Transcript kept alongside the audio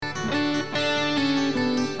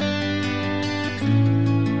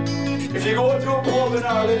If you go to a pub in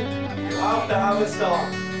Ireland, you have to have a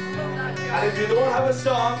song. And if you don't have a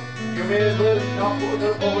song, you may as well not go to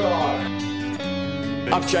the pub at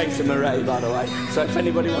all. I've changed to Murray, by the way, so if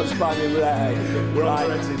anybody wants to buy me Murray, right.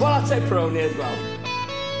 Well, I'll take Peroni as well.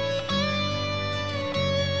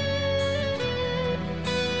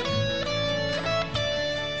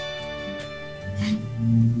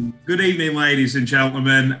 Good evening, ladies and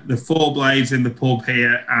gentlemen. The Four Blades in the pub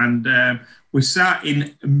here, and we're sat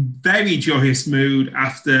in a very joyous mood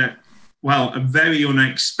after, well, a very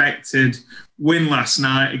unexpected win last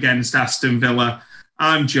night against Aston Villa.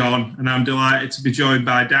 I'm John, and I'm delighted to be joined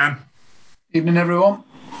by Dan. Evening, everyone.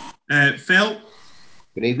 Phil.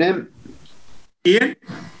 Good evening. Ian.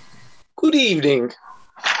 Good evening.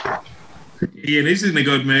 Ian is in a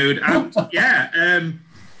good mood. And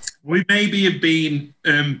we maybe have been,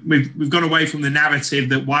 we've gone away from the narrative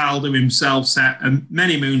that Wilder himself set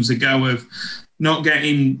many moons ago of not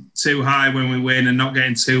getting too high when we win and not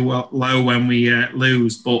getting too low when we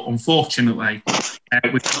lose. But unfortunately,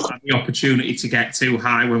 we've not had the opportunity to get too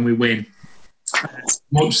high when we win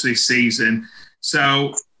much this season.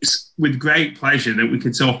 So it's with great pleasure that we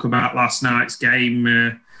could talk about last night's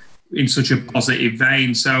game in such a positive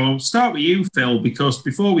vein. So I'll start with you, Phil, because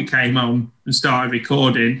before we came on and started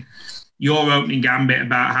recording, your opening gambit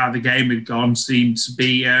about how the game had gone seemed to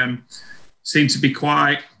be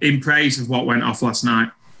quite in praise of what went off last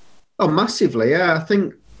night. Oh, massively, yeah. I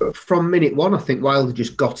think from minute one, I think Wilder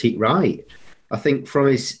just got it right. I think from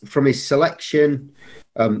his selection,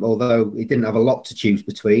 although he didn't have a lot to choose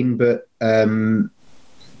between, but the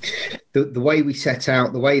way we set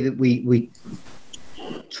out, the way that we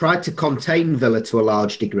tried to contain Villa to a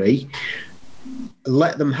large degree,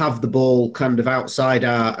 let them have the ball kind of outside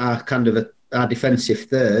our defensive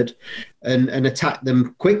third and attack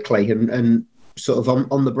them quickly and sort of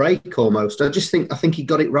on the break almost. I think he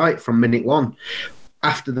got it right from minute one.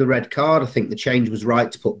 After the red card, I think the change was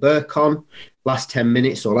right to put Burke on. Last 10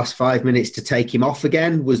 minutes or last 5 minutes to take him off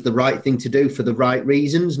again was the right thing to do for the right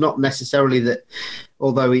reasons. Not necessarily that,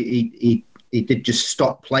 although he did just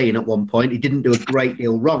stop playing at one point. He didn't do a great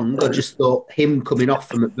deal wrong. I just thought him coming off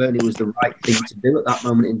from McBurney was the right thing to do at that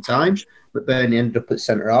moment in time. McBurney ended up at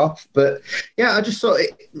centre-half. But, yeah, I just thought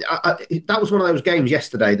that was one of those games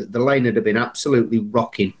yesterday that the lane would have been absolutely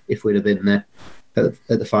rocking if we'd have been there at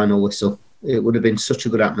the final whistle. It would have been such a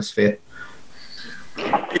good atmosphere.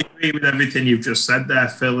 I agree with everything you've just said there,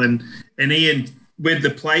 Phil. And Ian, with the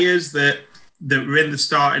players that were in the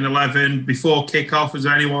starting 11 before kick-off, was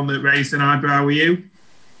there anyone that raised an eyebrow with you?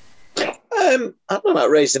 I don't know about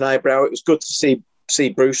raised an eyebrow. It was good to see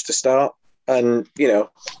Bruce to start, and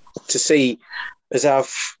to see us have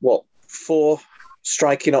 4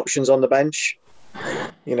 striking options on the bench.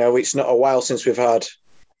 It's not a while since we've had,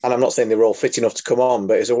 and I'm not saying they were all fit enough to come on,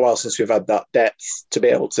 but it's a while since we've had that depth to be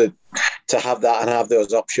able to have that and have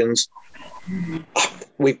those options.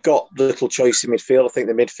 We've got little choice in midfield. I think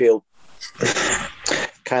the midfield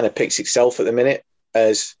kind of picks itself at the minute,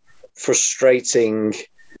 as frustrating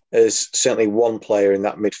as certainly one player in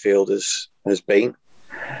that midfield has been.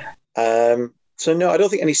 So no, I don't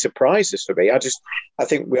think any surprises for me. I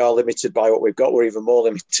think we are limited by what we've got. We're even more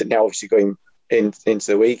limited now, obviously going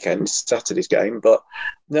into the weekend, Saturday's game. But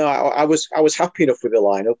no, I was happy enough with the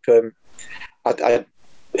lineup.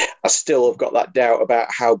 I still have got that doubt about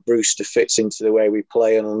how Brewster fits into the way we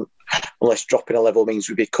play, and unless dropping a level means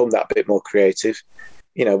we become that bit more creative.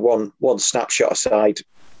 One snapshot aside,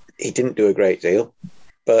 he didn't do a great deal,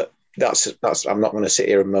 but that's. I'm not going to sit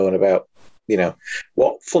here and moan about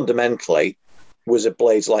what fundamentally was a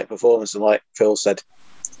Blades-like performance, and like Phil said,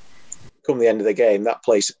 come the end of the game, that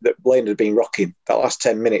Blaine had been rocking that last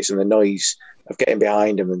 10 minutes, and the noise of getting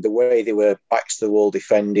behind them and the way they were backs to the wall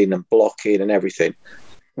defending and blocking and everything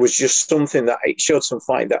was just something that it showed some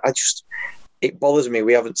fight that it bothers me.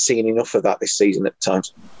 We haven't seen enough of that this season at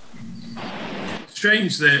times.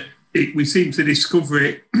 Strange that we seem to discover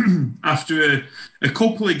it after a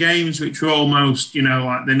couple of games which were almost,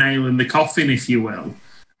 like the nail in the coffin, if you will.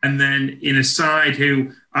 And then in a side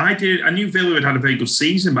who I knew Villa had a very good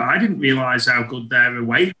season, but I didn't realise how good their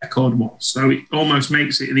away record was. So it almost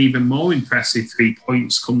makes it an even more impressive 3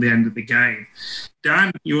 points come the end of the game.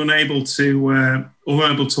 Dan, you were unable to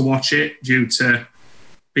watch it due to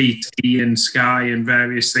BT and Sky and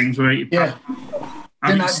various things, weren't you? Yeah.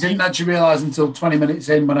 Didn't actually realise until 20 minutes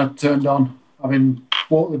in when I turned on, having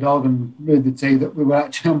walked the dog and brewed the tea, that we were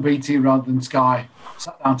actually on BT rather than Sky.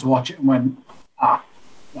 Sat down to watch it and went, no.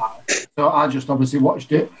 So I just obviously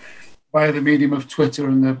watched it via the medium of Twitter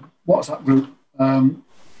and the WhatsApp group.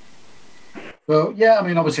 So yeah, I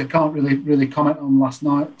mean, obviously I can't really comment on last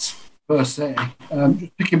night's per se.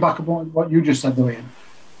 Just picking back up on what you just said, though, Ian.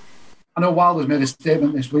 I know Wilder's made a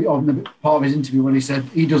statement this week, or part of his interview, where he said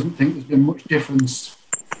he doesn't think there's been much difference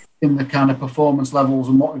in the kind of performance levels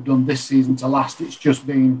and what we've done this season to last. It's just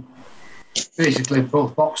been basically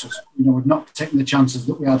both boxes. We've not taken the chances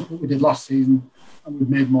that we did last season, and we've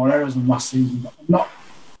made more errors than last season. I'm not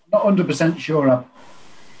 100% sure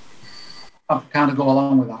I'd kind of go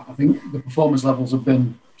along with that. I think the performance levels have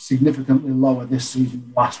been significantly lower this season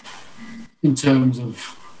than last, in terms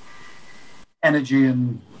of energy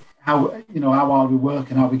and how hard we work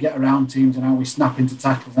and how we get around teams and how we snap into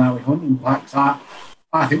tackles and how we hunt impacts.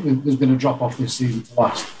 I think there's been a drop off this season to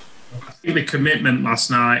last. I think the commitment last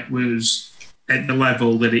night was at the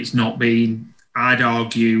level that it's not been. I'd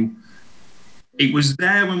argue it was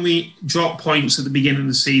there when we dropped points at the beginning of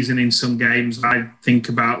the season in some games. I think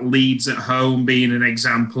about Leeds at home being an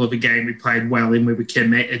example of a game we played well in, we were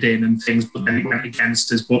committed in and things, but then it went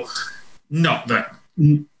against us. But not that,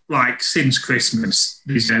 like, since Christmas,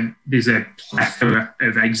 there's a plethora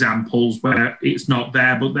of examples where it's not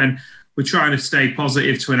there, but then we're trying to stay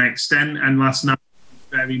positive to an extent. And last night,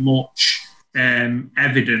 very much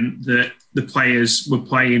evident that the players were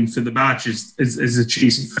playing for the badge, as the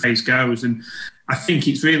cheesy phrase goes. And I think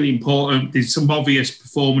it's really important. There's some obvious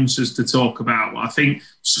performances to talk about. I think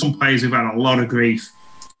some players have had a lot of grief.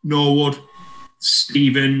 Norwood,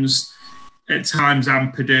 Stevens, at times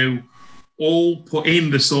Ampadu, all put in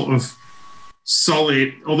the sort of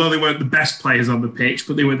solid, although they weren't the best players on the pitch,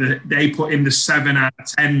 but they put in the 7 out of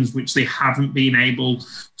 10s, which they haven't been able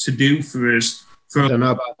to do for us. I don't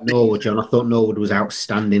know about Norwood, John. I thought Norwood was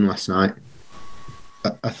outstanding last night.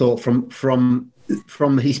 I thought from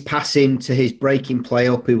his passing to his breaking play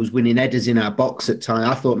up, he was winning headers in our box at times.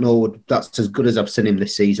 I thought Norwood, that's as good as I've seen him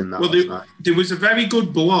this season. There was a very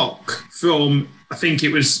good block from, I think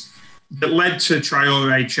it was, that led to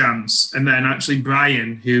Traore chance, and then actually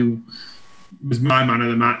Brian, who was my man of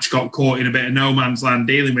the match, got caught in a bit of no man's land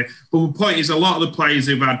dealing with. But the point is, a lot of the players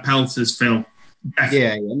who've had pelters, Phil. Definitely.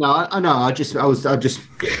 Yeah, no, I know.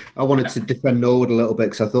 I wanted to defend Norwood a little bit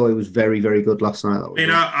because I thought he was very, very good last night.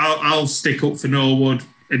 I'll stick up for Norwood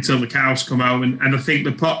until the cows come home, and I think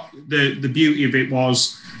the beauty of it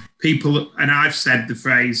was people, and I've said the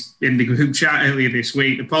phrase in the group chat earlier this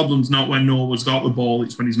week, the problem's not when Norwood's got the ball,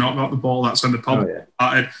 it's when he's not got the ball. That's when the problem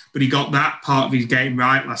started. But he got that part of his game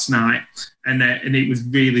right last night, and it was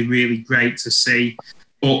really, really great to see.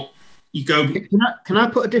 But you go. Can I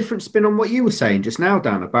put a different spin on what you were saying just now,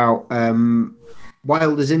 Dan, about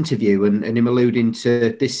Wilder's interview and him alluding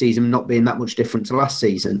to this season not being that much different to last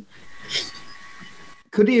season?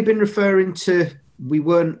 Could he have been referring to we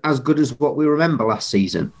weren't as good as what we remember last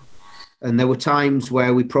season? And there were times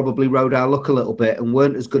where we probably rode our luck a little bit and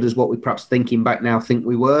weren't as good as what we perhaps thinking back now think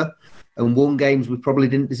we were, and won games we probably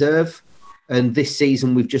didn't deserve. And this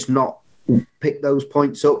season we've just not picked those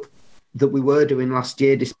points up that we were doing last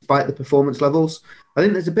year despite the performance levels. I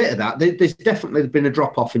think there's a bit of that. There's definitely been a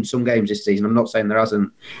drop-off in some games this season. I'm not saying there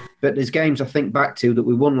hasn't. But there's games I think back to that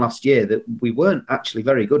we won last year that we weren't actually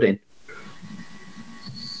very good in.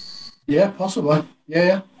 Yeah, possibly.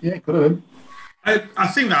 Yeah, it could have been. I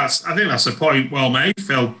think that's a point well made,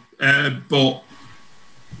 Phil. But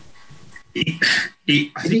is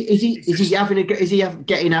he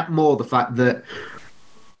getting at more the fact that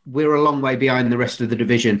we're a long way behind the rest of the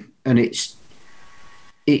division, and it's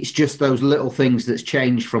just those little things that's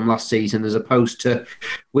changed from last season, as opposed to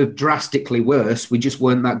we're drastically worse. We just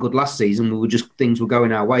weren't that good last season. Things were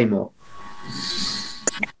going our way more.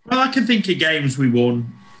 Well, I can think of games we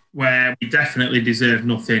won where we definitely deserved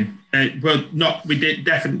nothing. We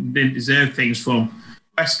definitely didn't deserve things from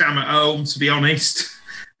West Ham at home, to be honest.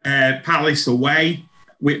 Palace away.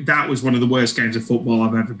 That was one of the worst games of football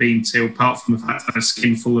I've ever been to, apart from the fact that I had a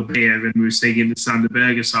skin full of beer and we were singing the Sander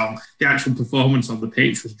Berger song. The actual performance on the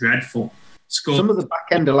pitch was dreadful. Some of the back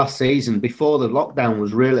end of last season, before the lockdown,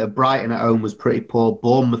 was really... Brighton at home was pretty poor.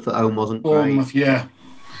 Bournemouth at home wasn't great. Bournemouth, yeah.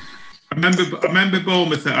 I remember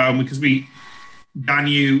Bournemouth at home because Dan,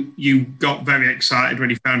 you got very excited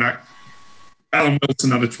when you found out Alan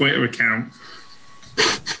Wilson had a Twitter account.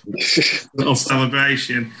 Little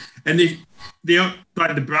celebration. And the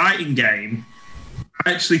Brighton game,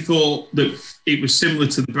 I actually thought that it was similar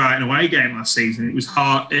to the Brighton away game last season. It was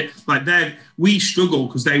hard. We struggled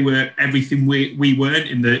because they were everything we weren't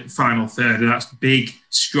in the final third, and that's big,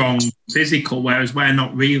 strong, physical, whereas we're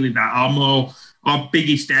not really that. Our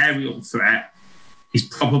biggest aerial threat is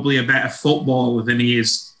probably a better footballer than he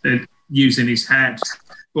is using his head.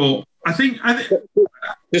 But I think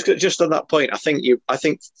just on that point, I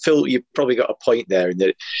think Phil, you've probably got a point there in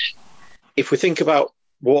that if we think about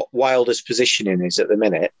what Wilder's positioning is at the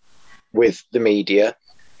minute, with the media,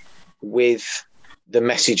 with the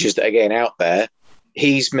messages that are getting out there.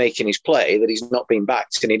 He's making his play that he's not been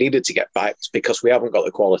backed, and he needed to get backed because we haven't got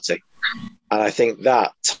the quality. And I think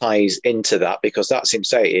that ties into that, because that's him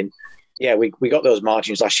saying, yeah, we got those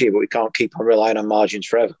margins last year, but we can't keep on relying on margins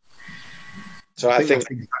forever. So I think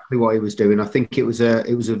that's exactly what he was doing. I think it was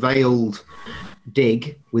a veiled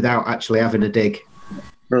dig without actually having a dig.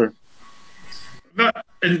 And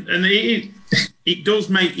it does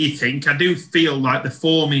make you think. I do feel like the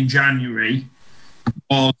form in January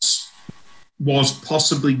was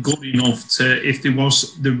possibly good enough to, if there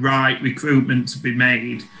was the right recruitment to be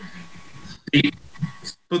made.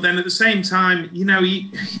 But then at the same time,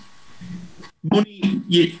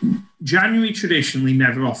 January traditionally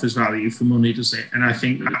never offers value for money, does it? And I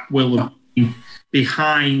think that will have been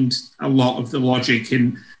behind a lot of the logic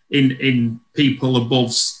in people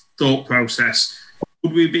above's thought process.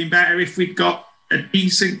 Would we have been better if we'd got a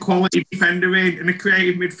decent quality defender in and a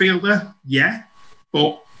creative midfielder? Yeah.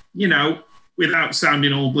 But, without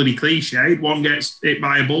sounding all bloody cliched, one gets hit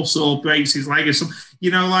by a bus or breaks his leg or something.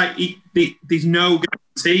 There's no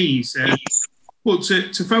guarantees. But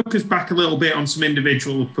to focus back a little bit on some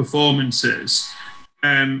individual performances,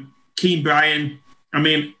 Keane Bryan, I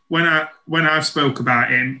mean, when I spoke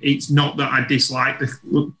about him, it's not that I dislike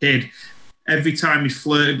the kid. Every time he's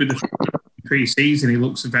flirted with the pre-season, he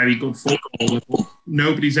looks a very good footballer.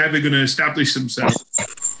 Nobody's ever going to establish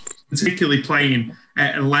themselves, particularly playing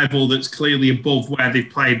at a level that's clearly above where they've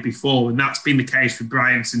played before. And that's been the case for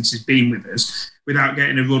Bryan since he's been with us, without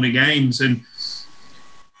getting a run of games. And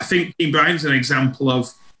I think Keane Bryan's an example of,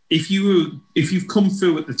 if you've come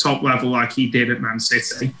through at the top level like he did at Man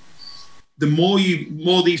City, the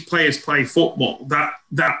more these players play football,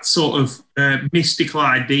 that sort of mystical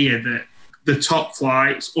idea that the top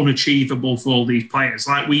flight's unachievable for all these players,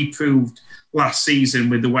 like we proved last season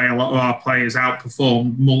with the way a lot of our players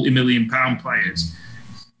outperformed multi-million-pound players,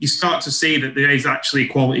 you start to see that there is actually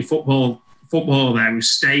quality footballer there who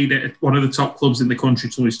stayed at one of the top clubs in the country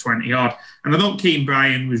till he's 20-odd. And I thought Keane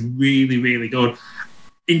Bryan was really, really good.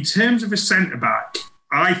 In terms of a centre-back,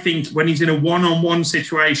 I think when he's in a one-on-one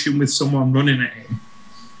situation with someone running at him,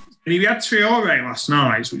 and he had Traoré last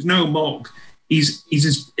night, so he's no mug, he's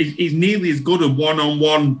nearly as good a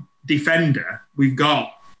one-on-one defender we've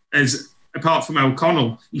got as, apart from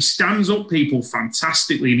O'Connell. He stands up people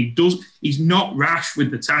fantastically, and he's not rash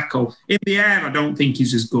with the tackle. In the air, I don't think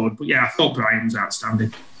he's as good, but yeah, I thought Bryan was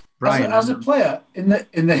outstanding. As a player, in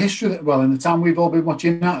the history, in the time we've all been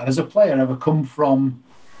watching that, has a player ever come from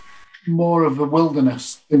more of a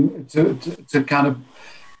wilderness to kind of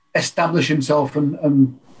establish himself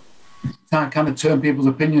and kind of turn people's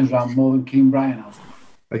opinions around more than Keane Bryan has?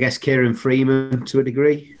 I guess Kieran Freeman to a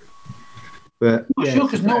degree. But sure,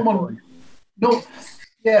 because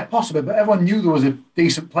possibly, but everyone knew there was a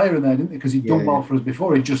decent player in there, didn't they? Because he'd done well for us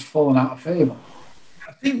before. He'd just fallen out of favour.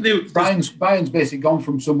 I think Bryan's basically gone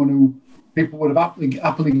from someone who people would have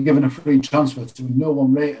happily given a free transfer to, no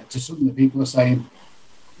one rated, to something that people are saying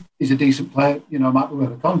he's a decent player, might be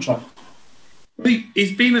worth a contract.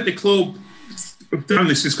 He's been at the club, we've done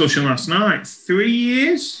this discussion last night, 3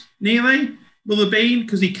 years, nearly, will have been,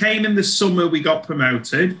 because he came in the summer, we got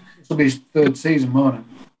promoted. This will be his third season, won't it?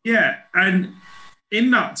 Yeah, and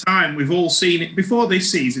in that time, we've all seen it, before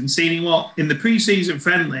this season, seen him in the pre-season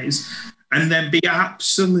friendlies, and then be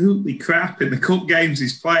absolutely crap in the cup games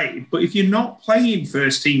he's played. But if you're not playing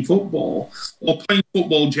first-team football, or playing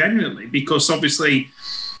football generally, because obviously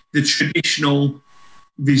the traditional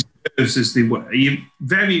reserves as they were, you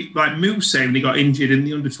very, like Moose when he got injured in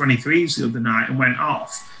the under-23s the other night and went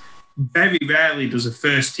off, very rarely does a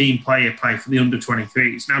first-team player play for the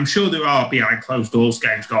under-23s. Now, I'm sure there are behind closed doors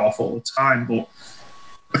games go off all the time, but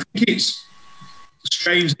I think it's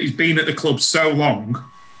strange that he's been at the club so long,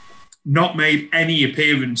 not made any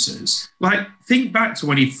appearances. Like, think back to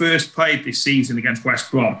when he first played this season against West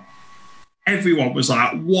Brom. Everyone was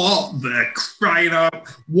like, what the crying out?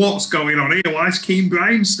 What's going on here? Why is Keane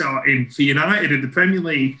Bryan starting for United in the Premier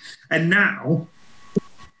League? And now,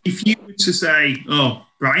 if you were to say, oh,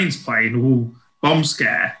 Bryan's playing, bomb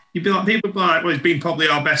scare, people would be like, well, he's been probably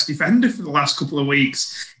our best defender for the last couple of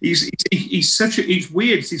weeks. He's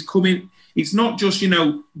weird. He's coming. It's not just,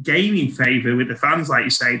 gaining favour with the fans, like you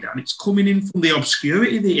say, Dan. It's coming in from the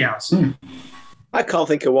obscurity that he has. I can't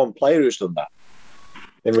think of one player who's done that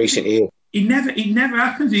in recent years. It never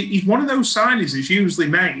happens. He's one of those signings that's usually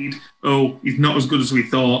made, oh, he's not as good as we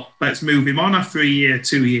thought, let's move him on after a year,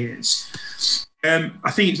 2 years.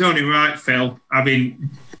 I think it's only right, Phil, having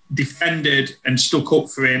defended and stuck up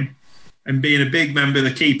for him and being a big member of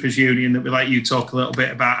the Keepers Union, that we let you talk a little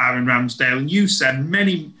bit about Aaron Ramsdale. And you said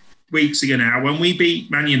weeks ago now, when we beat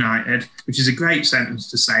Man United, which is a great sentence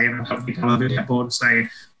to say, and I don't think I'll ever get bored of saying,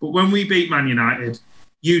 but when we beat Man United,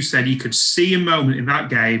 you said you could see a moment in that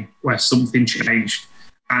game where something changed.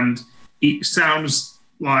 And it sounds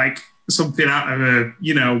like something out of a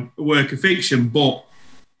work of fiction, but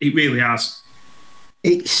it really has.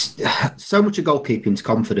 It's so much of goalkeeping's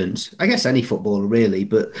confidence. I guess any footballer really,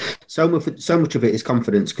 but so much of it is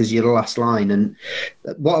confidence because you're the last line. And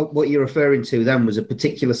what you're referring to then was a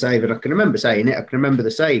particular save, and I can remember saying it. I can remember the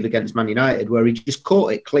save against Man United where he just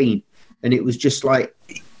caught it clean, and it was just like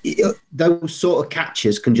those sort of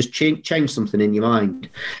catches can just change something in your mind.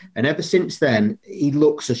 And ever since then, he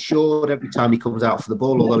looks assured every time he comes out for the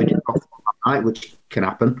ball, although he didn't last night, which can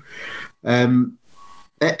happen.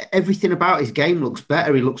 Everything about his game looks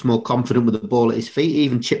better. He looks more confident with the ball at his feet. He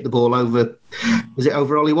even chipped the ball over, was it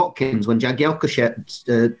over Ollie Watkins when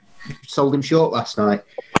Jagielka sold him short last night?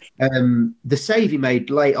 The save he made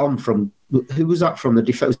late on from, who was that from? The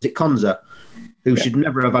defence? Was it Konza? Who should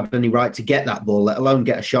never have had any right to get that ball, let alone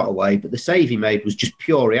get a shot away. But the save he made was just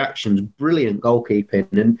pure reactions, brilliant goalkeeping.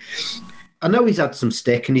 And I know he's had some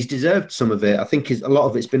stick and he's deserved some of it. I think a lot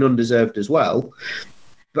of it's been undeserved as well.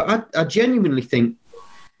 But I genuinely think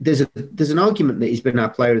there's an argument that he's been our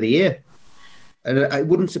player of the year. And it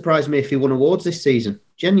wouldn't surprise me if he won awards this season.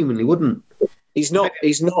 Genuinely wouldn't. He's not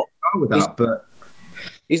but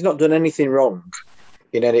he's not done anything wrong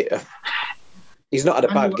in any. He's not had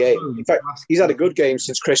a bad game. In fact, he's had a good game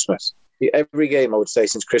since Christmas. Every game I would say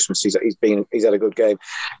since Christmas, he's had a good game.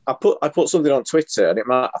 I put something on Twitter, and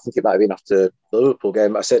I think it might have been after the Liverpool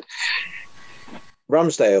game. But I said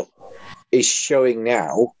Ramsdale is showing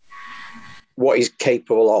now what he's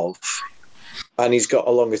capable of, and he's got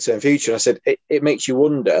a longer term future. And I said it makes you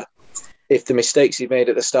wonder if the mistakes he made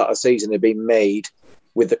at the start of the season had been made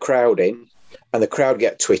with the crowd in, and the crowd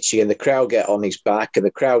get twitchy, and the crowd get on his back, and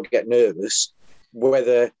the crowd get nervous,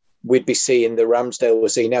 whether we'd be seeing the Ramsdale we're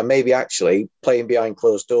seeing now. Maybe actually playing behind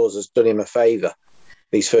closed doors has done him a favour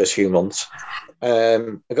these first few months.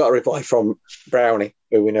 I got a reply from Brownie,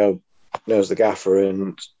 who we know knows the gaffer,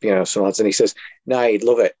 and some lads, and he says, "No, he'd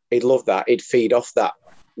love it. He'd love that. He'd feed off that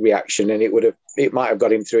reaction, and it might have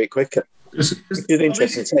got him through it quicker." It's an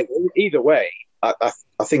interesting take. Either way, I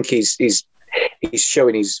think he's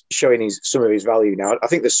showing some of his value now. I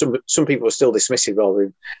think there's some people are still dismissive of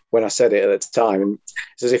him when I said it at the time, and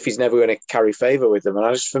it's as if he's never going to carry favour with them.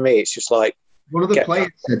 And for me, it's just like, one of the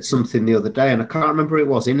players said something the other day, and I can't remember who it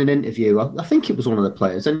was, in an interview. I think it was one of the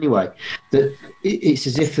players anyway, that it's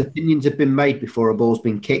as if opinions have been made before a ball's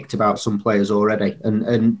been kicked about some players already.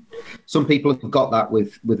 And some people have got that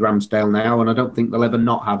with Ramsdale now, and I don't think they'll ever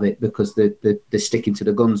not have it because they're sticking to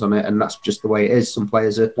the guns on it, and that's just the way it is. Some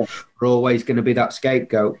players are always going to be that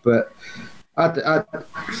scapegoat. But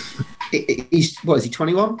he's, what is he,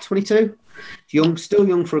 21, 22? Young, still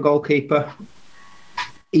young for a goalkeeper.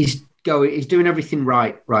 He's doing everything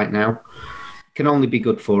right now. Can only be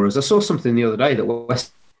good for us. I saw something the other day that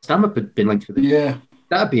West Ham had been linked with him. Yeah.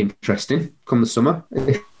 That'd be interesting come the summer.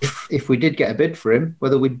 If we did get a bid for him,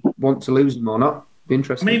 whether we'd want to lose him or not, be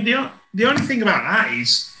interesting. I mean, the only thing about that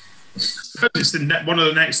is, I suppose it's one of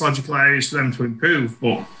the next logical areas for them to improve,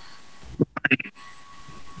 but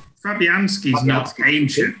Fabianski's not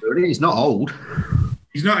ancient. He's not old.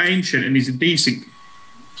 He's not ancient, and he's a decent...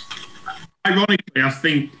 Ironically, I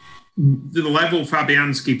think the level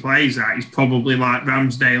Fabianski plays at is probably like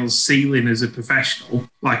Ramsdale's ceiling as a professional,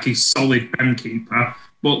 like he's solid pen keeper.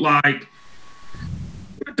 But like,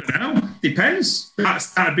 I don't know, depends.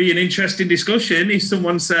 That'd be an interesting discussion if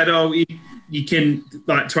someone said, "Oh, you can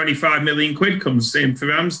like 25 million quid comes in for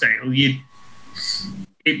Ramsdale."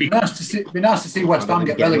 It'd be nice to see West Ham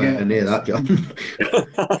get relegated. Near that, John.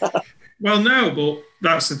 Well, no, but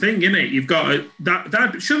that's the thing, isn't it? You've got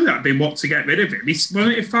that. Surely that'd be what to get rid of him.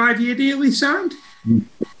 Wasn't it a 5-year deal he signed?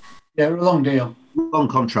 Yeah, a long deal, long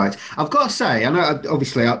contract. I've got to say, I know.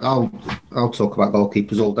 Obviously, I'll talk about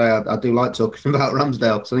goalkeepers all day. I do like talking about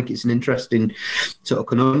Ramsdale because I think it's an interesting sort of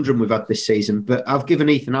conundrum we've had this season. But I've given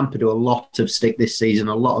Ethan Ampadu a lot of stick this season.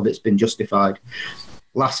 A lot of it's been justified.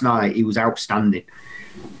 Last night, he was outstanding.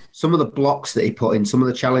 Some of the blocks that he put in, some of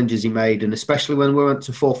the challenges he made, and especially when we went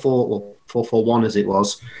to 4-4 or 4-4-1 as it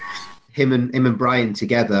was, him and Brian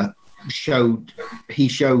together showed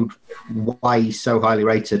why he's so highly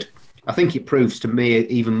rated. I think it proves to me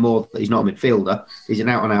even more that he's not a midfielder. He's an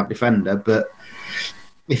out-and-out defender, but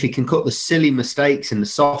if he can cut the silly mistakes and the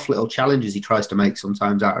soft little challenges he tries to make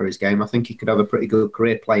sometimes out of his game, I think he could have a pretty good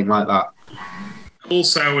career playing like that.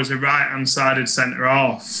 Also, as a right-hand-sided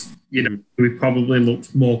centre-half, he probably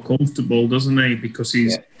looks more comfortable, doesn't he? Because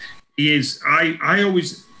he is. I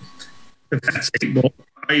always pathetic, but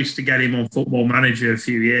I used to get him on Football Manager a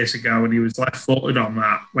few years ago, and he was left-footed on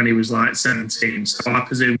that when he was like 17. So I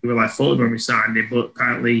presume we were left-footed when we signed him, but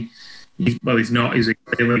apparently, he's not. Is he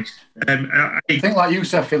clearly? I think, like you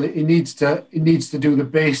said, Phil, he needs to do the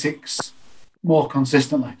basics more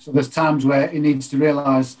consistently. So there's times where he needs to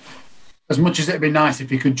realise, as much as it'd be nice if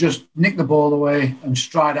he could just nick the ball away and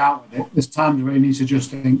stride out with it, there's times where he needs to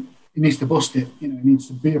just think, he needs to bust it. He needs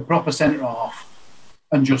to be a proper centre half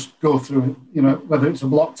and just go through it, whether it's a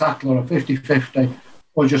block tackle or a 50-50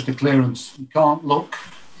 or just a clearance. You can't look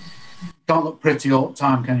pretty all the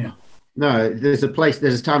time, can you? No, there's a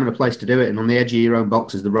time and a place to do it, and on the edge of your own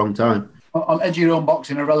box is the wrong time. On the edge of your own box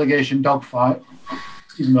in a relegation dogfight,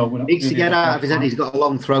 even though we're not... Needs to get out of his head. He's got a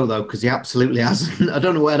long throw, though, because he absolutely hasn't. I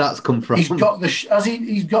don't know where that's come from. He's got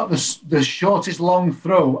the shortest long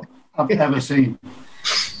throw I've ever seen.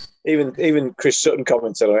 Even Chris Sutton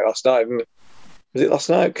commented on it last night. Was it last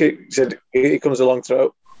night? He said, here comes a long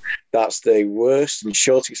throw. That's the worst and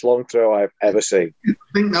shortest long throw I've ever seen. I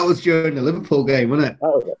think that was during the Liverpool game, wasn't it?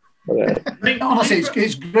 That was it. Honestly,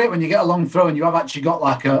 it's great when you get a long throw and you have actually got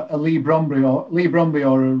like a Lee Bromby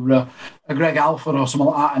or a Greg Alford or something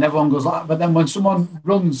like that, and everyone goes like that. But then when someone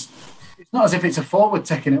runs, it's not as if it's a forward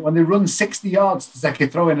taking it. When they run 60 yards to take a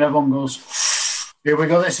throw in, and everyone goes, here we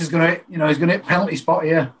go, this is going to, he's going to hit penalty spot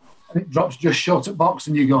here. And it drops just short at box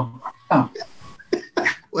and you go, oh.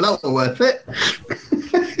 Well, that was worth it.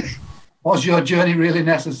 Was your journey really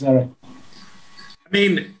necessary? I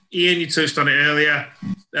mean, Ian, you touched on it earlier.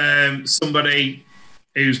 Somebody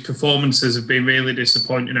whose performances have been really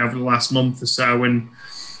disappointing over the last month or so, and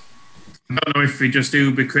I don't know if we just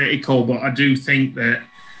do be critical, but I do think that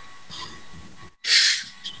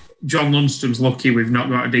John Lundstrom's lucky we've not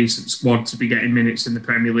got a decent squad to be getting minutes in the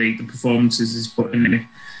Premier League. The performances he's putting in.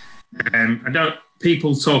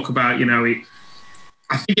 People talk about,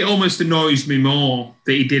 I think it almost annoys me more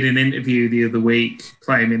that he did an interview the other week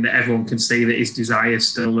claiming that everyone can see that his desire is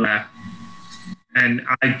still there. And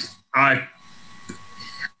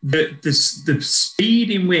the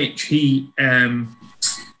speed in which he moves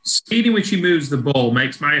the ball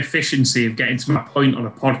makes my efficiency of getting to my point on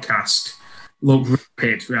a podcast look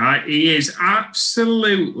rapid, right? He is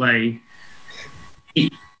absolutely...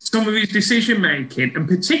 Some of his decision making, and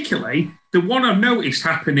particularly the one I've noticed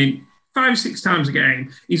happening 5 or 6 times a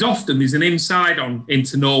game, is often there's an inside on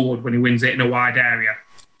into Norwood when he wins it in a wide area,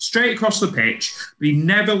 straight across the pitch, but he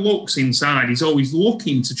never looks inside. He's always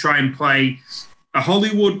looking to try and play a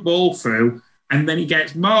Hollywood ball through, and then he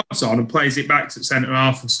gets Mars on and plays it back to centre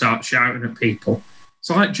half and starts shouting at people. It's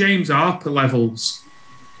like James Harper levels.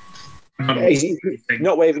 He's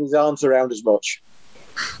not waving his arms around as much.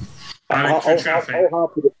 All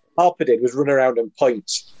Harper did was run around and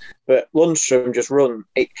point, but Lundstrom just run.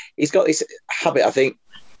 He's got this habit. I think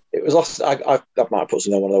it was last. I might have put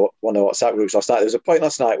something on one of the WhatsApp groups last night. There was a point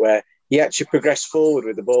last night where he actually progressed forward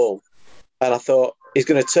with the ball, and I thought he's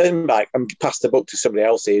going to turn back and pass the buck to somebody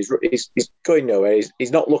else. He's going nowhere.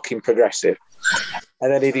 He's not looking progressive,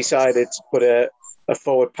 and then he decided to put a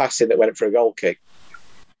forward pass in that went for a goal kick,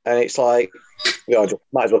 and it's like,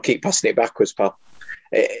 might as well keep passing it backwards, pal.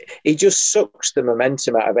 He just sucks the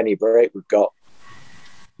momentum out of any break we've got.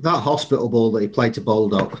 That hospital ball that he played to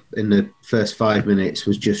Baldock in the first 5 minutes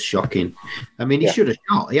was just shocking. I mean, he should have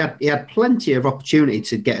shot. He had plenty of opportunity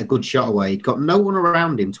to get a good shot away. He'd got no one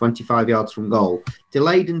around him 25 yards from goal.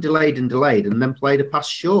 Delayed, and then played a pass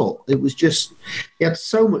short. It was just, he had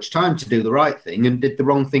so much time to do the right thing and did the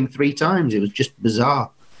wrong thing 3 times. It was just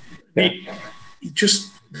bizarre.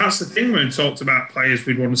 That's the thing when we talked about players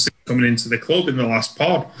we'd want to see coming into the club in the last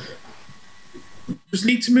pod. Just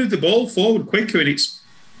need to move the ball forward quicker. And it's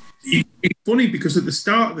funny because at the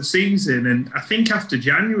start of the season, and I think after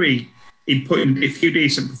January, he'd put in a few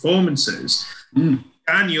decent performances.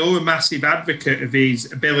 And you're a massive advocate of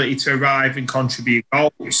his ability to arrive and contribute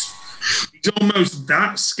goals. He's almost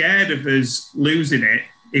that scared of us losing it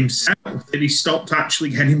himself that he stopped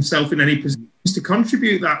actually getting himself in any positions to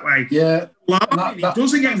contribute that way. Yeah. He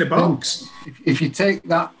doesn't get in the box. If you take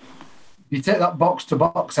that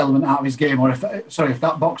box-to-box element out of his game, or if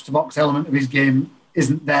that box-to-box element of his game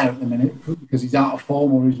isn't there at the minute because he's out of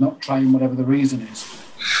form or he's not trying, whatever the reason is,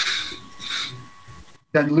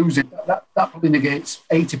 then losing that probably negates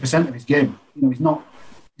 80% of his game. He's not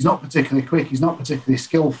particularly quick. He's not particularly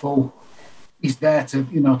skillful. He's there to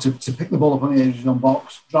pick the ball up on the edge of his own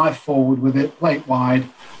box, drive forward with it, play it wide,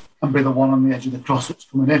 and be the one on the edge of the cross that's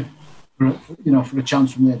coming in for a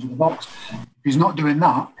chance from the edge of the box. If he's not doing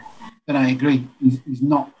that, then I agree. He's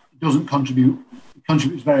not. He doesn't contribute. He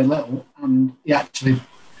contributes very little, and he actually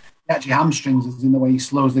hamstrings us in the way he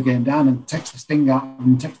slows the game down and takes the sting out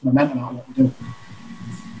and takes the momentum out of what we do.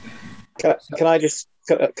 Can I just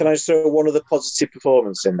throw one other positive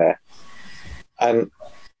performance in there? And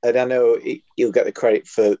I know he'll get the credit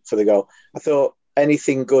for the goal. I thought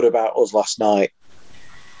anything good about us last night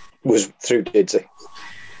was through Didsey.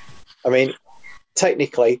 I mean,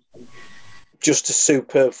 technically, just a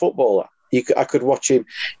superb footballer. I could watch him,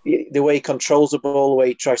 the way he controls the ball, the way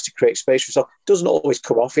he tries to create space for himself. Doesn't always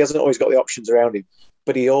come off. He hasn't always got the options around him,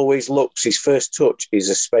 but he always looks. His first touch is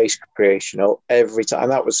a space creation every time.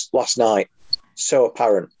 And that was last night. So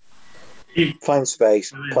apparent. Find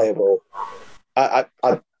space, play a ball.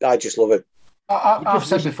 I just love it. I've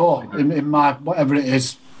said before, in my whatever it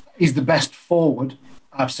is, he's the best forward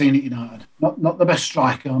I've seen at United. Not the best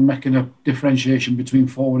striker. I'm making a differentiation between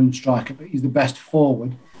forward and striker, but he's the best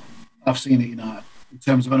forward I've seen at United in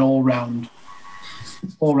terms of an all-round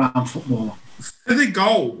footballer. For the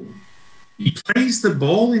goal, he plays the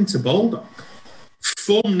ball into Baldock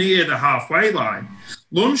from near the halfway line.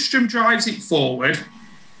 Lundstrom drives it forward.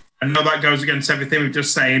 I know that goes against everything we're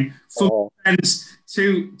just saying. Ends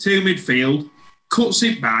to midfield, cuts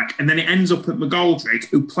it back, and then it ends up at McGoldrick,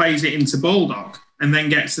 who plays it into Baldock and then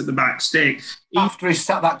gets at the back stick. After he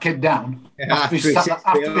sat that kid down, after he sat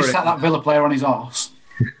that Villa player on his arse.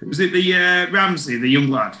 Was it the Ramsey, the young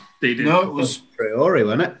lad? No, it was Traore,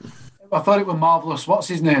 wasn't it? I thought it was marvellous. What's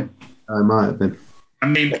his name? It might have been. I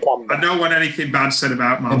mean, I don't want anything bad said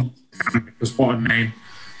about Marvel because what a name.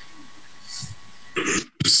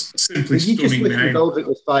 Simply you just stunning wish name. McGoldrick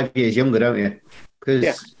was 5 years younger, don't you?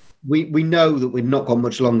 Because we know that we've not got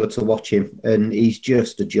much longer to watch him, and he's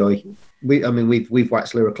just a joy. We've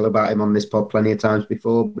waxed lyrical about him on this pod plenty of times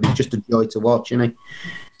before, but he's just a joy to watch, isn't he?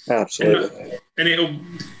 Absolutely. And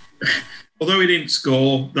although he didn't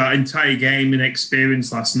score, that entire game and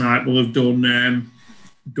experience last night will have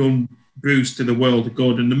done Bruce to the world of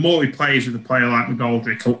good. And the more he plays with a player like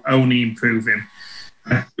McGoldrick, will only improve him.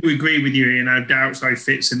 I do agree with you, Ian. I have doubts how he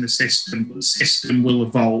fits in the system, but the system will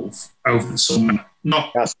evolve over the summer.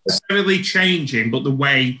 Not necessarily changing, but the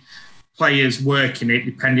way players work in it,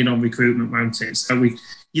 depending on recruitment, won't it? So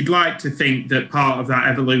you'd like to think that part of that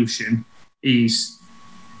evolution is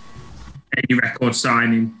any record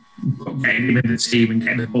signing, getting him in the team and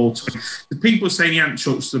getting the ball to him. The people are saying he hasn't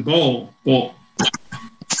touched the ball, but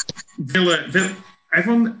Villa,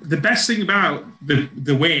 everyone, the best thing about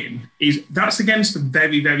the win is that's against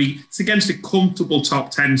it's against a comfortable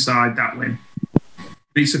top 10 side, that win.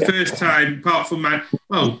 It's the first time, apart from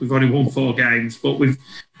we've only won 4 games, but we've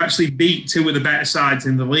actually beat 2 of the better sides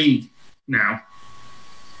in the league now.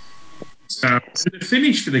 So the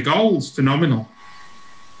finish for the goals, phenomenal.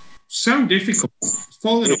 So difficult.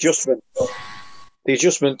 The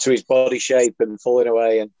adjustment to his body shape and falling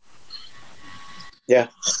away, and yeah.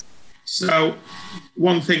 So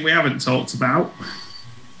one thing we haven't talked about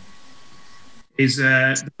is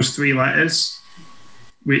those 3 letters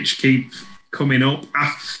which keep coming up.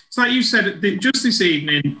 It's like you said just this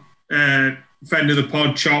evening, friend of the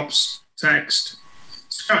pod, Chops, text,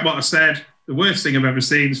 scrap what I said, the worst thing I've ever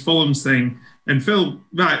seen is Fulham's thing. And Phil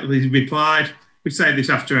rightly replied, we say this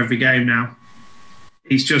after every game now.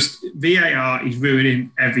 It's just VAR is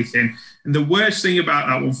ruining everything. And the worst thing about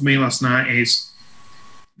that one for me last night is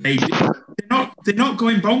they're not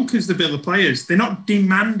going bonkers, the Villa players. They're not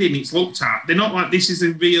demanding it's looked at. They're not like this is a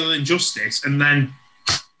real injustice, and then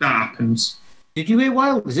that happens. Did you hear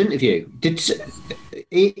Wilder's interview?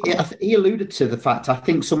 He alluded to the fact, I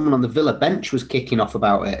think someone on the Villa bench was kicking off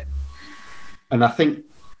about it. And I think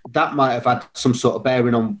that might have had some sort of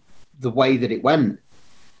bearing on the way that it went,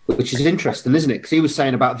 which is interesting, isn't it? Because he was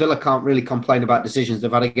saying about Villa can't really complain about decisions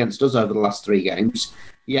they've had against us over the last 3 games.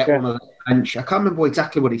 Yet one of their bench, I can't remember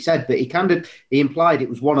exactly what he said, but he implied it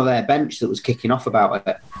was one of their bench that was kicking off about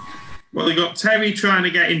it. Well, you got Terry trying to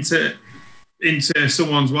get into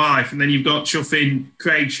someone's wife, and then you've got chuffing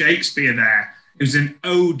Craig Shakespeare there, who's an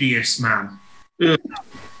odious man.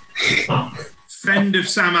 Friend of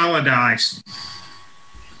Sam Allardyce.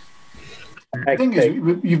 The thing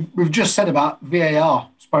is, we've just said about VAR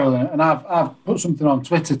spoiling it, and I've put something on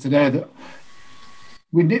Twitter today that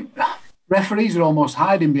referees are almost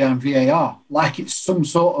hiding behind VAR, like it's some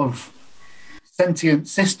sort of sentient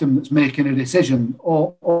system that's making a decision,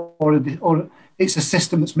 or it's a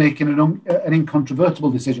system that's making an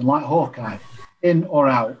incontrovertible decision, like Hawkeye, in or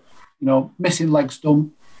out, missing leg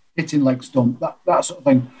stump, hitting leg stump, that sort of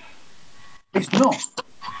thing. It's not.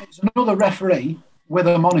 It's another referee with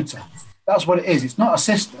a monitor. That's what it is. It's not a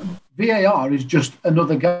system. VAR is just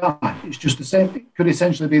another guy. It's just the same. It could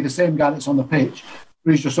essentially be the same guy that's on the pitch,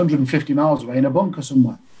 but he's just 150 miles away in a bunker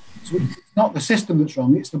somewhere. So it's not the system that's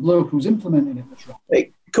wrong. It's the bloke who's implementing it that's wrong.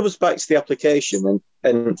 It comes back to the application,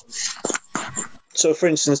 and So, for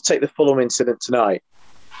instance, take the Fulham incident tonight.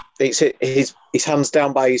 It's hit his hand's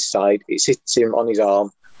down by his side. It's hit him on his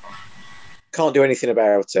arm. Can't do anything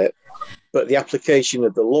about it. But the application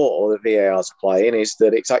of the law that VAR's playing is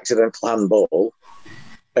that it's accidental handball,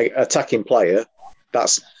 attacking player.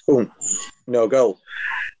 That's no goal.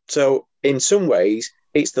 So, in some ways,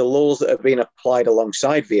 it's the laws that have been applied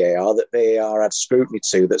alongside VAR that VAR had scrutiny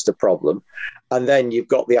to that's the problem. And then you've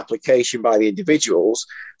got the application by the individuals.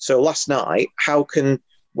 So last night, how can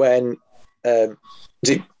was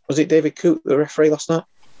it David Coote, the referee last night?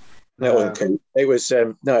 No, it wasn't Coote. It was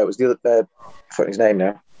it was the other. I forgot his name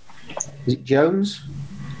now. Is it Jones?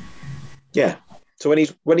 Yeah. So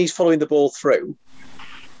when he's following the ball through,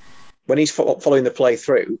 when he's following the play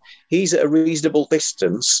through, he's at a reasonable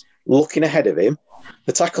distance, looking ahead of him.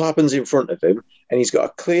 The tackle happens in front of him, and he's got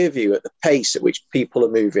a clear view at the pace at which people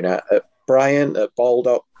are moving at Bryant, at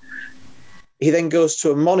Baldock. He then goes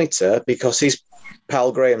to a monitor because his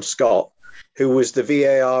pal Graham Scott, who was the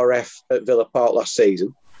VAR ref at Villa Park last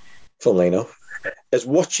season, funnily enough, is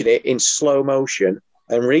watching it in slow motion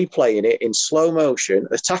and replaying it in slow motion.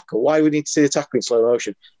 A tackle. Why would we need to see the tackle in slow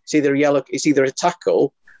motion? It's either a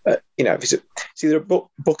tackle. It's either a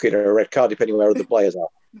booking or a red card, depending where the players are.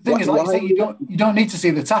 The thing is, like you say, you don't need to see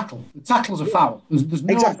the tackle. The tackle's a foul. There's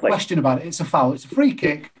no question about it. It's a foul. It's a free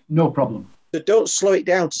kick, no problem. So don't slow it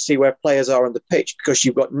down to see where players are on the pitch, because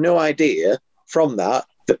you've got no idea from that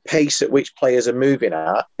the pace at which players are moving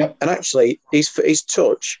at. Yep. And actually, his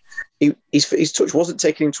touch wasn't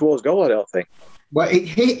taking him towards goal, I don't think. Well,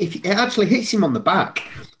 it actually hits him on the back.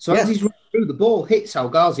 So as he's running through, the ball hits El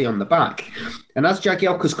Ghazi on the back. And as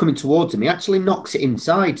Jagielka's coming towards him, he actually knocks it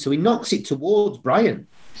inside. So he knocks it towards Brian.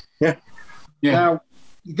 Yeah. Now,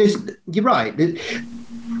 you're right.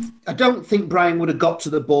 I don't think Brian would have got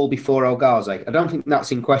to the ball before El Ghazi. I don't think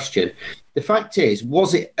that's in question. The fact is,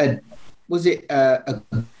 was it a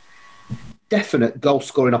definite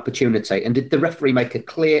goal-scoring opportunity? And did the referee make a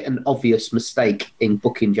clear and obvious mistake in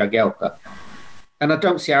booking Jagielka? And I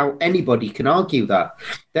don't see how anybody can argue that.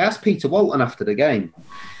 They asked Peter Walton after the game.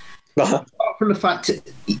 Apart from the fact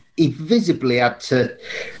he visibly had to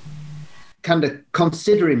kind of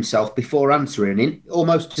consider himself before answering it,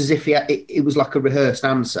 almost as if it was like a rehearsed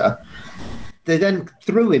answer. They then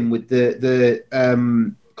threw him with the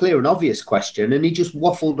clear and obvious question, and he just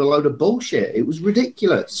waffled a load of bullshit. It was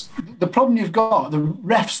ridiculous. The problem you've got, the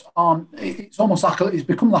refs aren't. It's almost like it's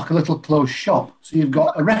become like a little closed shop. So you've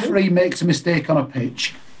got a referee makes a mistake on a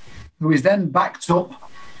pitch, who is then backed up,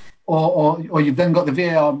 or you've then got the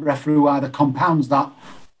VAR referee who either compounds that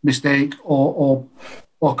mistake or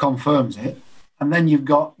confirms it, and then you've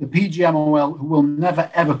got the PGMOL who will never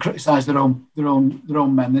ever criticise their own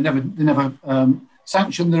men. They never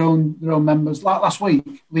sanction their own members. Like last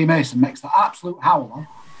week, Lee Mason makes the absolute howler,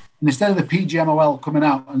 and instead of the PGMOL coming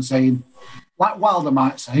out and saying, like Wilder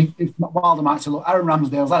might say, look, Aaron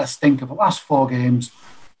Ramsdale's had a stinker for the last 4 games.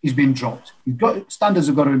 He's been dropped. Standards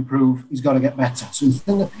have got to improve. He's got to get better. So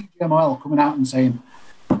instead of the PGMOL coming out and saying,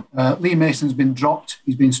 Lee Mason's been dropped.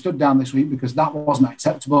 He's been stood down this week because that wasn't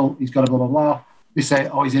acceptable. He's got a blah, blah, blah. They say,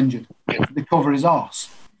 he's injured. They cover his arse.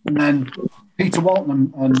 And then Peter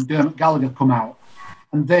Walton and Dermot Gallagher come out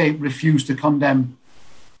and they refuse to condemn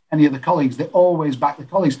any of the colleagues. They always back the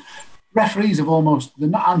colleagues. Referees they're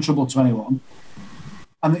not answerable to anyone.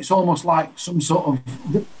 And it's almost like some sort of,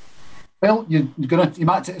 well, you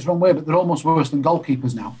might take this the wrong way, but they're almost worse than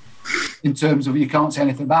goalkeepers now in terms of you can't say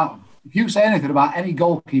anything about them. If you say anything about any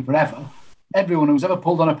goalkeeper ever, everyone who's ever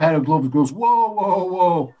pulled on a pair of gloves goes, whoa, whoa,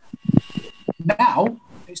 whoa. Now,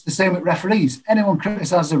 it's the same with referees. Anyone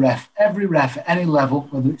criticises a ref, every ref at any level,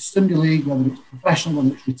 whether it's Sunday League, whether it's professional,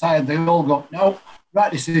 whether it's retired, they all go, no,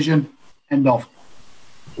 right decision, end of.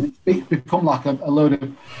 It's become like a load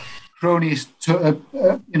of cronyist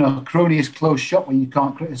closed shop where you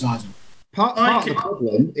can't criticise them. Part of the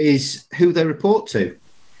problem is who they report to.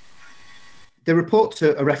 They report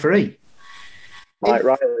to a referee. Right.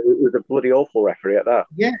 It was a bloody awful referee at that.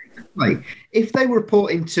 Yeah, exactly. If they were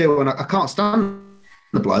reporting to, and I can't stand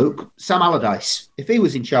the bloke, Sam Allardyce, if he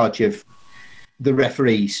was in charge of the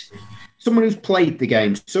referees, someone who's played the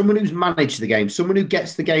game, someone who's managed the game, someone who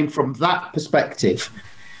gets the game from that perspective,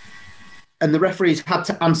 and the referees had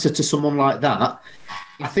to answer to someone like that,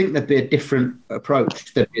 I think there'd be a different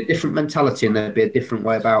approach, there'd be a different mentality, and there'd be a different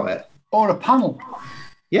way about it. Or a panel.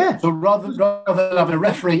 Yeah. So rather than having a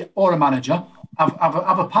referee or a manager, have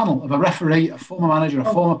a panel of a referee, a former manager, a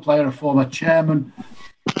former player, a former chairman,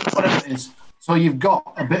 whatever it is. So you've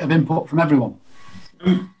got a bit of input from everyone.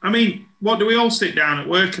 I mean, what do we all sit down at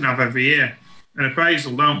work and have every year? An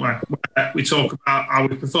appraisal, don't we? Where we talk about how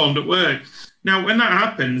we performed at work. Now, when that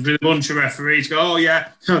happens with a bunch of referees go, oh, yeah,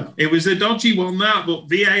 it was a dodgy one, that, but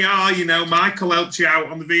VAR, Michael helped you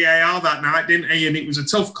out on the VAR that night, didn't he? And it was a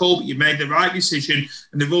tough call, but you made the right decision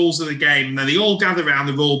and the rules of the game. And then they all gather around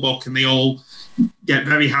the rule book and they all get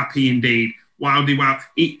very happy indeed. Wow.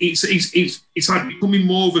 It's like becoming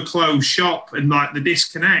more of a closed shop and like the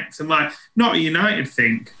disconnect and like not a United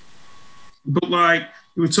thing. But like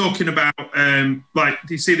we were talking about, did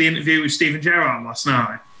you see the interview with Steven Gerrard last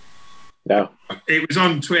night? No. It was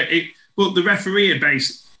on Twitter. But the referee had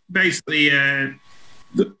basically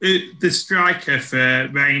the striker for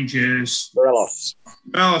Rangers, Morelos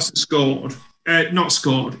scored. Not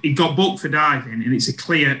scored. He got booked for diving, and it's a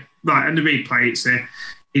clear. Like in the replay,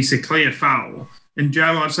 it's a clear foul. And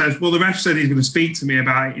Gerrard says, "Well, the ref said he's going to speak to me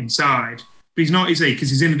about it inside, but he's not, is he?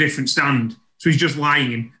 Because he's in a different stand, so he's just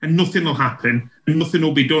lying, and nothing will happen, and nothing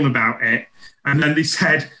will be done about it." And then they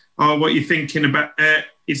said, "Oh, what are you thinking about?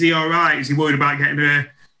 Is he all right? Is he worried about getting a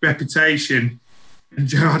reputation?" And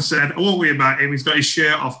Gerrard said, "I won't worry about him. He's got his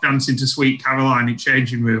shirt off dancing to Sweet Caroline in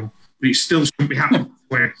changing room, but it still shouldn't be happening."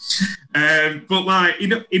 But like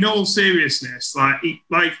in all seriousness,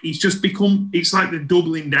 he's just become. It's like they're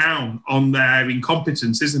doubling down on their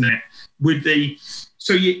incompetence, isn't it?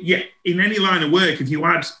 So in any line of work, if you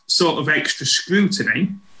add sort of extra scrutiny,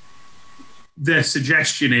 the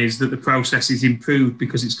suggestion is that the process is improved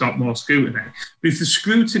because it's got more scrutiny. But if the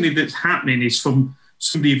scrutiny that's happening is from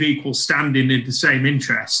somebody of equal standing in the same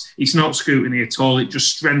interests, it's not scrutiny at all. It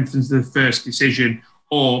just strengthens the first decision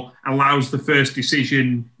or allows the first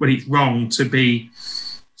decision, when it's wrong, to be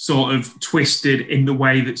sort of twisted in the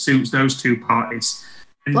way that suits those two parties.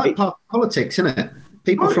 And like politics, isn't it?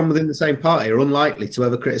 People from within the same party are unlikely to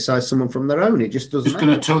ever criticise someone from their own. It just doesn't. Just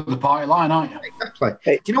going to toe the party line, aren't you? Exactly.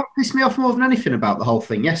 Do you know what pissed me off more than anything about the whole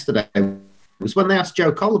thing yesterday? Was when they asked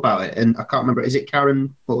Joe Cole about it, and I can't remember. Is it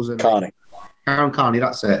Karen? What was it? Carney. Karen Carney.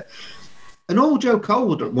 That's it. And all Joe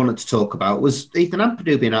Cole wanted to talk about was Ethan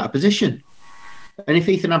Ampadu being out of position. And if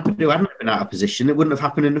Ethan Ampadu hadn't been out of position, it wouldn't have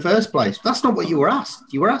happened in the first place. That's not what you were asked.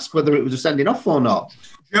 You were asked whether it was a sending off or not.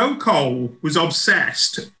 Joe Cole was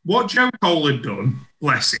obsessed. What Joe Cole had done,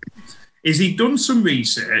 bless him, is he'd done some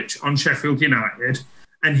research on Sheffield United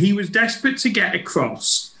and he was desperate to get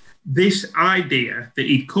across this idea that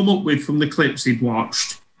he'd come up with from the clips he'd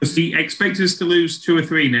watched. Because he expected us to lose 2 or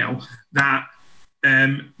 3-0, that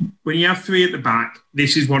when you have 3 at the back,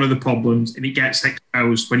 this is one of the problems, and it gets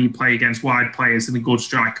exposed when you play against wide players and a good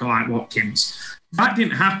striker like Watkins. That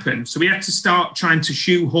didn't happen, so we had to start trying to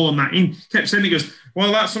shoehorn that in. Kept saying, he goes,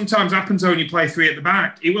 well, that sometimes happens when you play 3 at the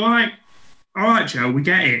back. He was like, all right, Joe, we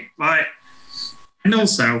get it. And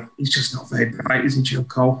also, he's just not very bright, is he, Joe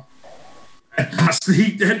Cole? That's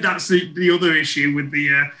the other issue with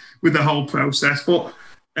the whole process. But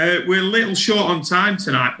we're a little short on time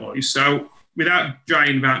tonight, boys, so without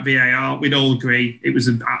drying about VAR, we'd all agree it was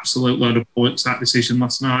an absolute load of bullets, that decision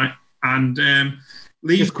last night. And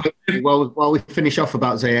just quickly, while we finish off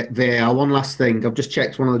about VAR, one last thing. I've just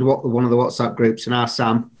checked one of the WhatsApp groups, and our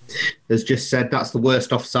Sam has just said that's the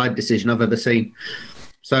worst offside decision I've ever seen.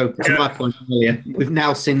 So, to my point earlier, we've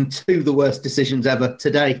now seen 2 of the worst decisions ever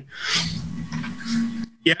today.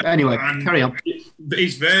 Yeah. Anyway, carry on.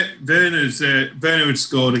 Werner had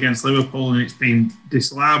scored against Liverpool, and it's been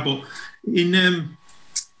disallowed, but in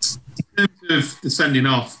terms of the sending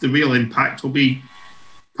off, the real impact will be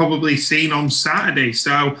probably seen on Saturday.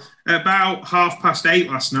 So about 8:30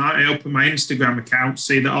 last night, I opened my Instagram account to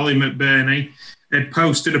see that Ollie McBurney had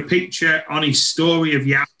posted a picture on his story of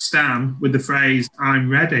Jaap Stam with the phrase, "I'm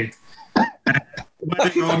ready,"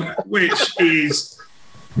 which is...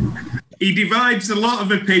 He divides a lot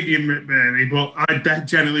of opinion, McBurney, but I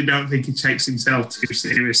generally don't think he takes himself too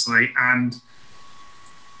seriously. And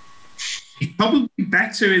he's probably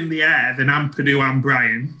better in the air than Ampadu and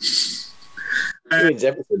Bryan. He means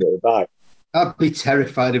everything at the back. I'd be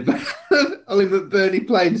terrified of Ollie McBurney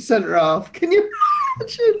playing centre half. Can you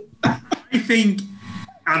imagine? I think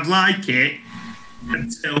I'd like it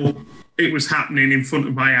until it was happening in front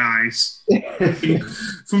of my eyes.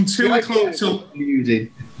 From 2 o'clock till...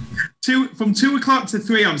 From 2 o'clock to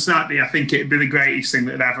 3 on Saturday, I think it'd be the greatest thing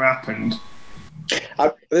that had ever happened.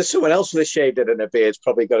 There's someone else with a shaved head and a beard's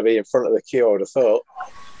probably got to be in front of the queue, I would have thought.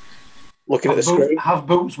 Looking at the screen. Have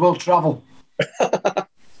boots will travel.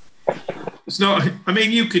 It's not. I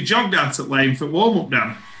mean, you could jog down to Lane for warm-up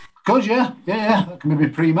now. Could yeah. That can be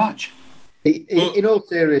pre-match. In all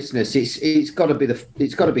seriousness, it's got to be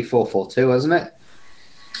 4-4-2, hasn't it?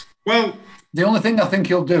 Well, the only thing I think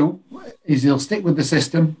he'll do is he'll stick with the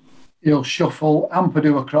system. He'll shuffle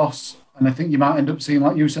Ampadu across, and I think you might end up seeing,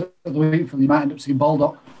 like you said the week, you might end up seeing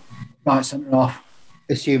Baldock right centre half.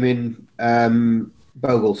 assuming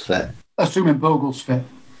Bogle's fit. Assuming Bogle's fit.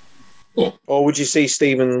 Or would you see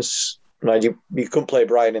Stevens? No, you couldn't play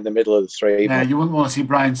Brian in the middle of the three. Yeah, you wouldn't want to see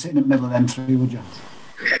Brian sitting in the middle of them three, would you?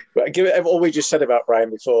 But give it all we just said about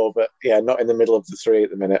Brian before, but yeah, not in the middle of the three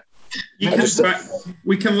at the minute.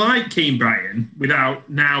 We can like Keane Bryan without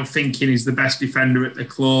now thinking he's the best defender at the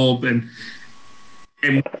club and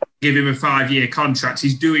give him a 5-year contract.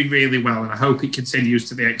 He's doing really well, and I hope it continues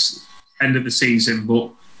to the end of the season.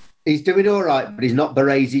 But he's doing all right, but he's not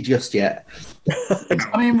Baresi just yet.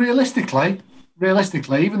 I mean, realistically,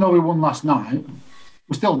 even though we won last night,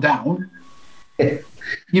 we're still down.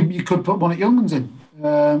 You could put one at Young's in.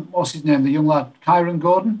 What's his name? The young lad, Kyron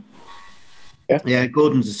Gordon. Yeah,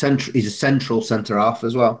 Gordon's he's a central centre half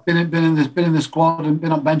as well. Been in the squad and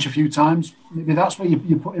been on bench a few times. Maybe that's where you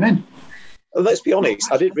put him in. Well, let's be honest.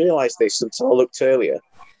 I didn't realise this until I looked earlier.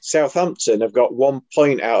 Southampton have got 1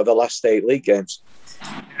 point out of the last 8 league games.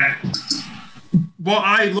 What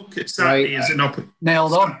I look at Saturday as an opportunity.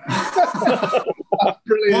 Nailed on.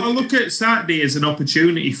 What I look at Saturday as an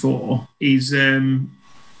opportunity for is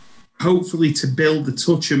hopefully to build a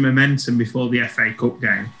touch of momentum before the FA Cup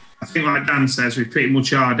game. I think, like Dan says, we pretty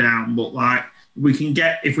much are down, but like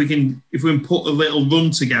if we can put a little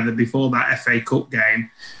run together before that FA Cup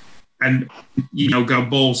game, and go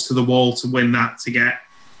balls to the wall to win that, to get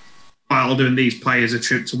Wilder and these players a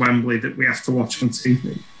trip to Wembley that we have to watch on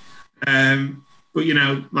TV. But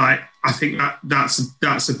I think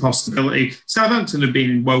that's a possibility. Southampton have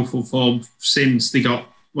been in woeful form since they got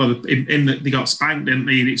they got spanked, didn't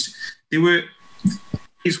they?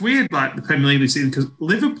 It's weird, like the Premier League this season, because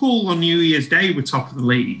Liverpool on New Year's Day were top of the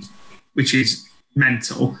league, which is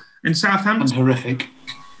mental, and Southampton and horrific.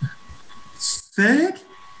 Third.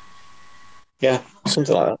 Yeah,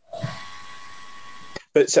 something like that.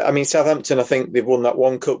 But I mean, Southampton, I think they've won that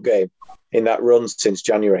one cup game in that run since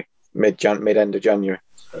January, mid-end of January.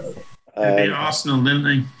 They beat Arsenal,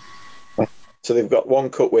 didn't they? So they've got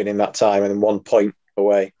 1 cup win in that time and then 1 point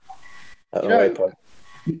away. At an away point.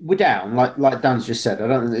 We're down, like Dan's just said. I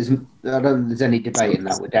don't think there's any debate in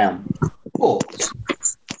that. We're down, but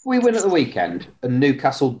if we win at the weekend and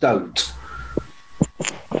Newcastle don't,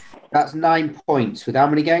 that's 9 points with how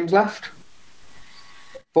many games left?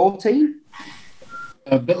 14?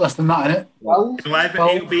 A bit less than that, isn't it? 11.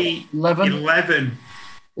 It'll be 11.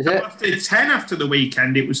 Is it? After 10 after the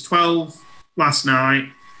weekend, it was 12 last night.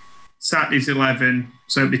 Saturday's 11,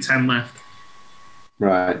 so it'll be 10 left.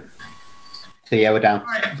 Right. So yeah, we're down.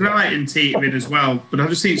 Brighton teetering as well, but I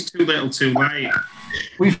just think it's too little, too late.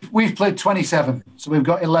 We've played 27, so we've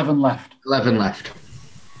got 11 left. 11 left.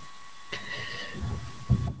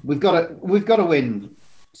 We've got to win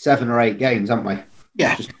 7 or 8 games, haven't we?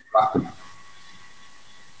 Yeah. Just happen.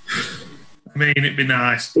 I mean, it'd be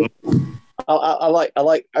nice. But I like.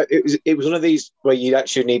 It was one of these where you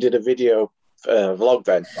actually needed a video vlog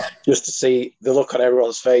then, just to see the look on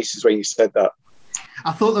everyone's faces when you said that.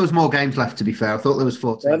 I thought there was more games left. To be fair, I thought there was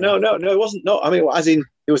 14. No, it wasn't. No, I mean, as in,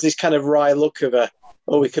 it was this kind of wry look of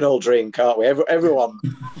we can all drink, can't we? Everyone.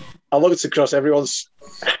 I looked across everyone's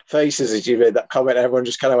faces as you read that comment. Everyone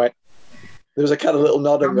just kind of went. There was a kind of little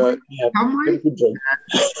nod and go, yeah, I'm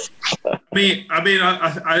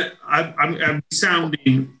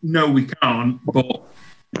sounding no, we can't, but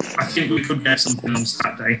I think we could get something on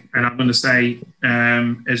Saturday. And I'm going to say,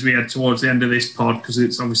 as we head towards the end of this pod, because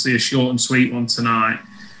it's obviously a short and sweet one tonight,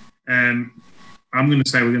 I'm going to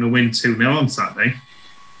say we're going to win 2-0 on Saturday.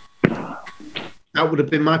 That would have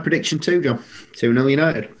been my prediction too, John. 2-0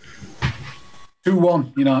 United.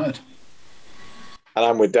 2-1 United. And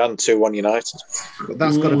I'm with Dan, 2-1 United. But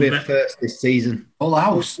that's got to be a first this season. Full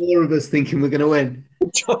house. 4 of us thinking we're going to win.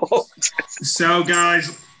 So,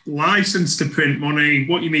 guys, license to print money.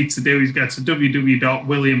 What you need to do is go to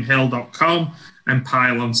www.williamhill.com and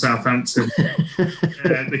pile on Southampton.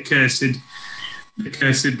 The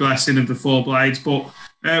cursed blessing of the 4 blades. But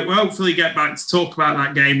we'll hopefully get back to talk about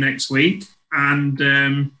that game next week. And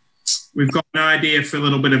we've got an idea for a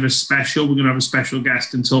little bit of a special. We're going to have a special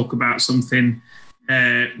guest and talk about something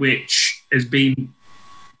which has been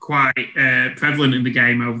quite prevalent in the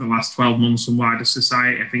game over the last 12 months and wider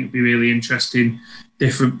society. I think it'd be really interesting,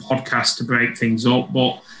 different podcasts to break things up.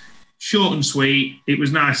 But short and sweet, it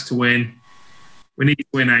was nice to win. We need to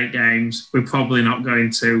win 8 games. We're probably not going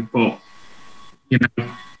to, but,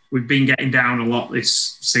 we've been getting down a lot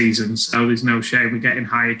this season, so there's no shame. We're getting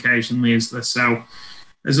high occasionally, is there? So,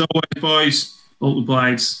 as always, boys, up the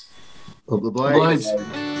blades. Up the blades.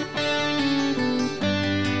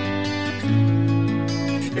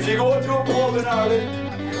 If you go to a pub in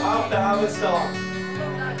Ireland, you have to have a song.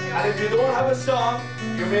 And if you don't have a song,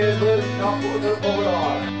 you may as well not put it over the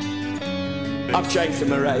heart. I've changed to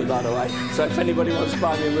Murray, by the way. So if anybody wants to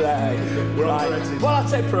buy me Murray, right. Well, I'd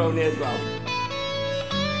say Peroni as well.